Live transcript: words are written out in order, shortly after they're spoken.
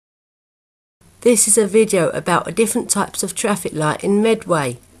This is a video about the different types of traffic light in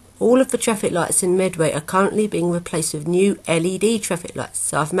Medway. All of the traffic lights in Medway are currently being replaced with new LED traffic lights,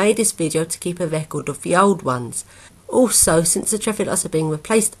 so I've made this video to keep a record of the old ones. Also, since the traffic lights are being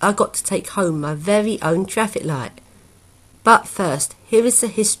replaced, I got to take home my very own traffic light. But first, here is the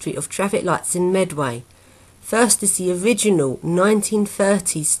history of traffic lights in Medway. First is the original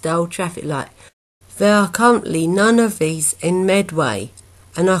 1930s style traffic light. There are currently none of these in Medway,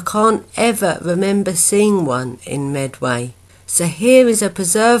 and I can't ever remember seeing one in Medway. So here is a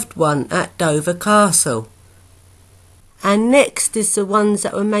preserved one at Dover Castle. And next is the ones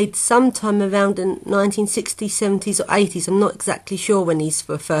that were made sometime around the 1960s, 70s or 80s. I'm not exactly sure when these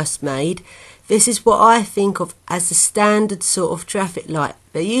were first made. This is what I think of as the standard sort of traffic light.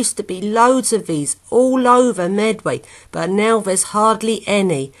 There used to be loads of these all over Medway, but now there's hardly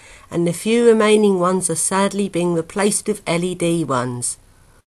any, and the few remaining ones are sadly being replaced with LED ones.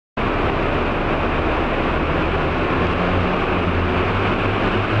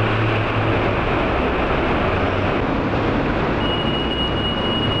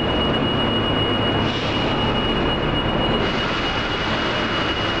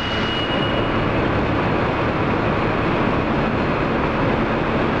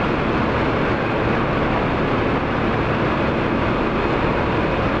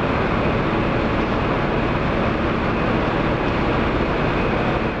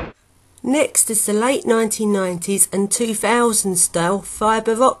 Next is the late 1990s and 2000s style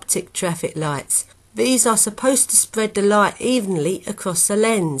fibre optic traffic lights. These are supposed to spread the light evenly across the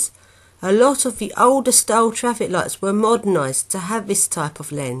lens. A lot of the older style traffic lights were modernised to have this type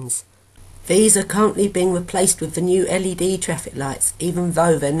of lens. These are currently being replaced with the new LED traffic lights, even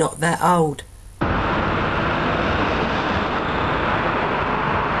though they're not that old.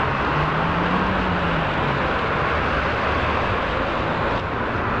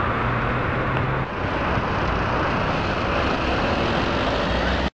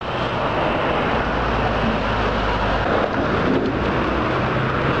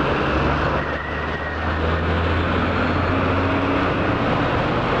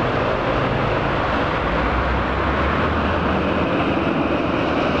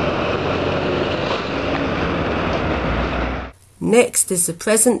 Next is the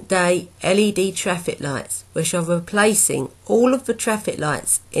present day LED traffic lights, which are replacing all of the traffic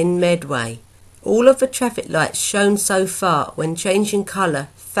lights in Medway. All of the traffic lights shown so far when changing colour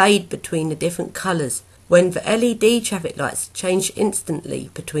fade between the different colours, when the LED traffic lights change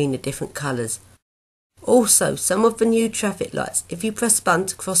instantly between the different colours. Also, some of the new traffic lights, if you press button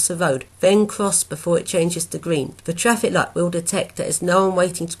to cross the road, then cross before it changes to green, the traffic light will detect that there's no one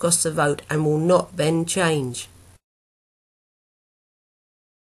waiting to cross the road and will not then change.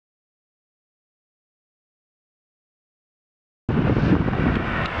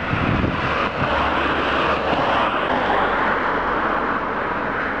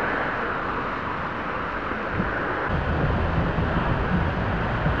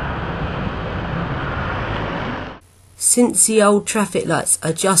 Since the old traffic lights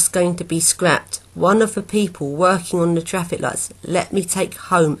are just going to be scrapped, one of the people working on the traffic lights let me take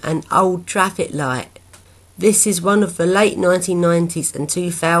home an old traffic light. This is one of the late 1990s and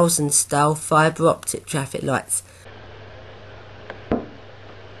 2000s style fibre optic traffic lights.